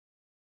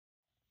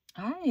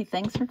Hi,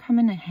 thanks for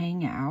coming to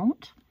hang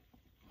out.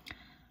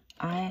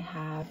 I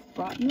have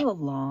brought you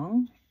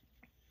along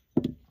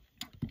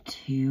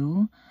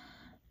to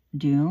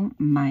do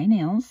my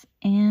nails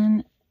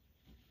and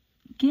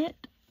get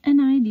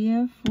an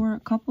idea for a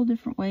couple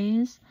different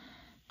ways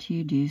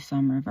to do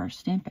some reverse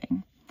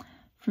stamping.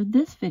 For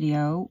this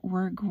video,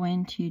 we're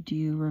going to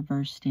do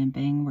reverse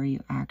stamping where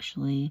you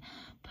actually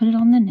put it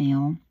on the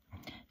nail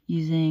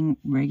using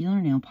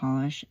regular nail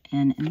polish,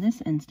 and in this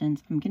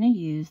instance, I'm going to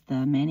use the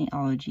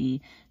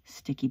Maniology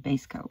sticky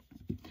base coat.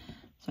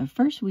 So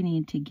first we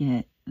need to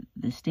get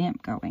the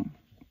stamp going.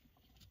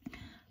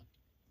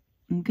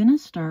 I'm going to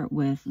start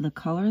with the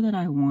color that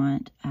I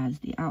want as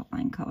the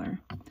outline color.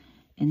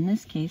 In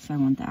this case, I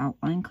want the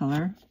outline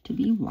color to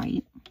be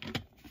white.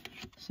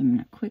 So I'm going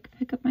to quick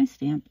pick up my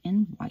stamp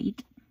in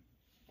white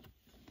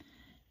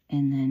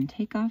and then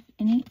take off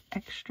any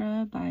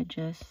extra by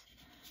just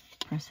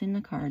pressing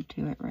the card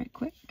to it right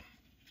quick.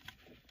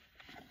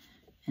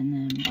 And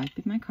then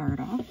wiping my card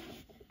off.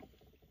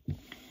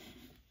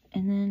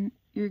 And then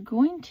you're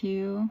going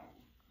to,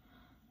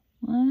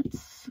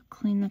 let's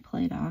clean the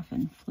plate off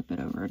and flip it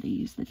over to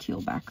use the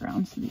teal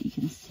background so that you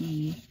can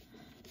see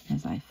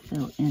as I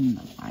fill in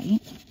the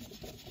white,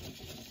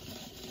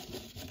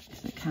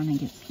 because it kind of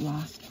gets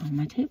lost on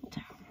my table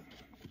towel.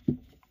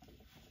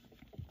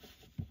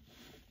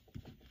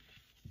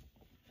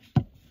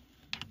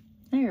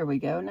 There we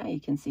go, now you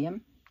can see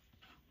them.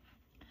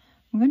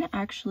 I'm going to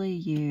actually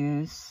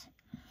use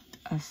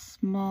a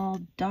small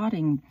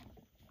dotting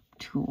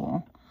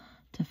tool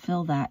to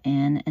fill that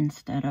in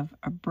instead of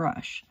a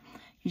brush,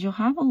 because you'll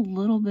have a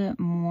little bit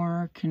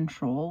more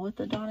control with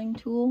the dotting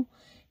tool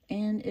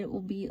and it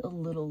will be a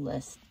little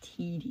less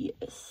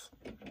tedious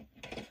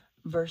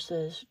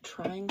versus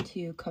trying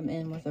to come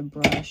in with a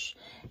brush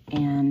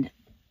and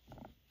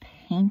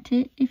paint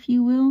it, if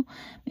you will,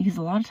 because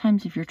a lot of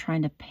times if you're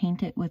trying to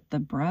paint it with the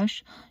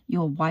brush,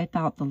 you'll wipe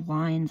out the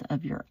lines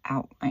of your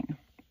outline.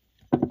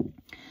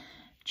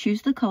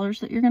 Choose the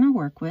colors that you're going to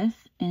work with.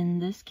 In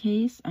this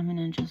case, I'm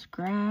going to just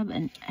grab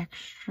an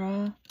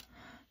extra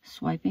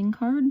swiping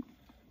card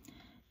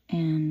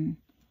and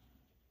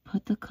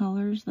put the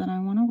colors that I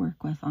want to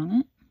work with on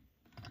it.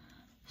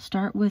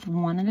 Start with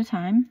one at a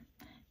time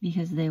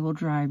because they will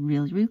dry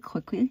really, really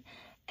quickly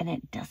and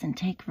it doesn't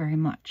take very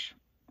much.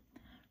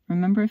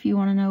 Remember, if you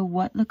want to know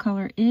what the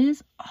color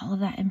is, all of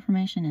that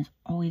information is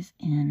always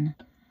in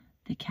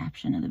the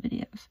caption of the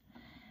videos.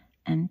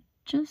 And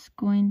just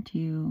going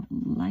to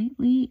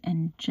lightly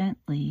and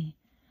gently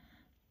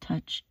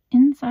touch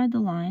inside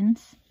the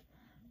lines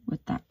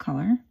with that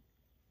color,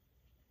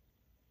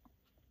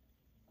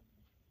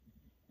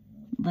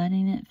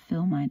 letting it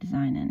fill my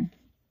design in.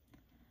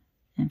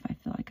 And if I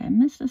feel like I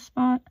missed a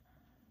spot,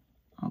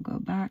 I'll go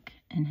back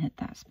and hit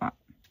that spot.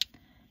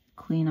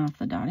 Clean off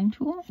the dotting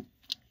tool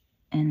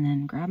and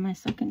then grab my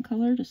second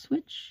color to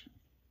switch.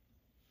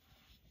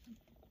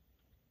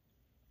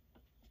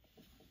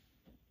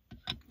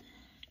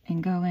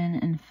 And go in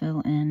and fill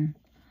in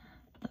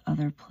the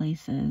other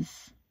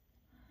places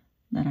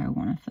that I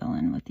want to fill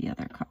in with the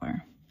other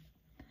color.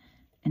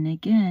 And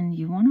again,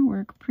 you want to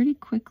work pretty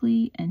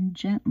quickly and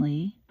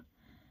gently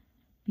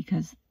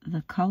because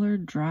the color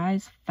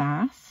dries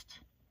fast.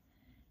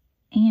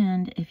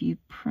 And if you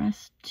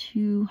press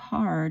too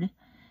hard,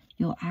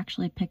 you'll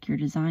actually pick your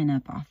design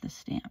up off the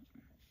stamp.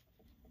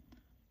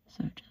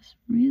 So just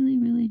really,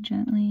 really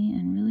gently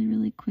and really,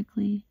 really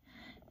quickly,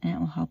 and it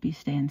will help you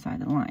stay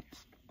inside the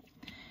lines.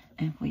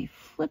 And if we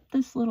flip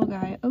this little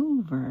guy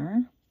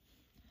over,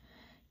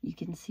 you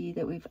can see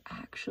that we've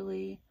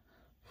actually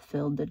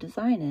filled the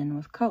design in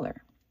with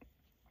color.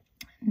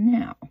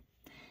 Now,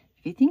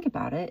 if you think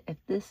about it, if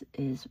this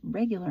is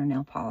regular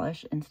nail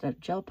polish instead of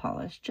gel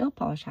polish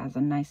has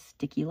a nice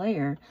sticky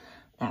layer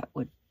that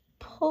would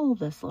pull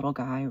this little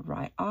guy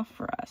right off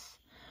for us.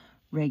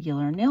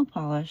 Regular nail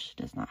polish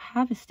does not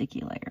have a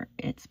sticky layer.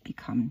 It's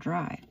become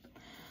dry.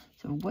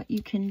 So what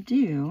you can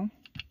do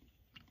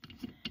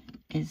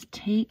is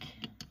take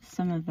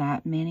some of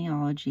that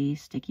Maniology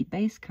sticky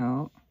base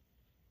coat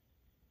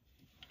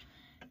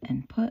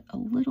and put a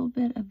little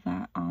bit of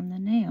that on the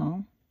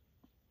nail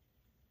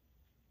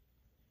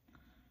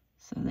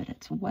so that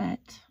it's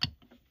wet.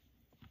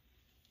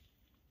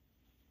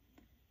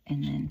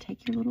 And then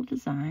take your little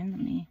design.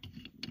 Let me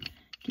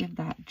give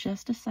that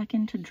just a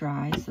second to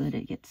dry so that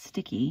it gets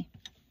sticky.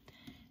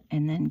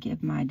 And then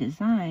give my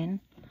design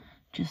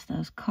just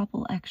those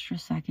couple extra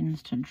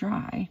seconds to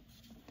dry.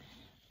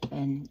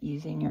 And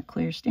using your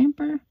clear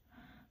stamper,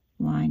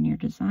 line your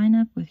design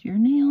up with your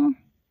nail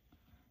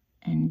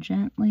and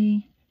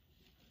gently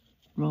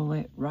roll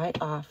it right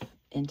off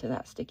into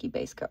that sticky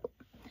base coat.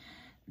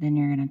 Then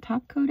you're going to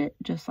top coat it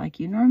just like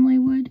you normally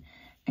would,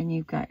 and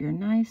you've got your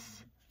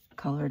nice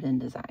colored in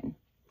design.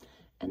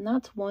 And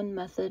that's one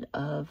method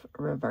of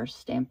reverse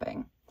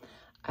stamping.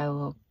 I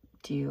will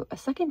do a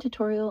second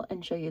tutorial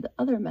and show you the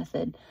other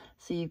method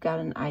so you've got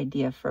an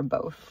idea for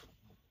both.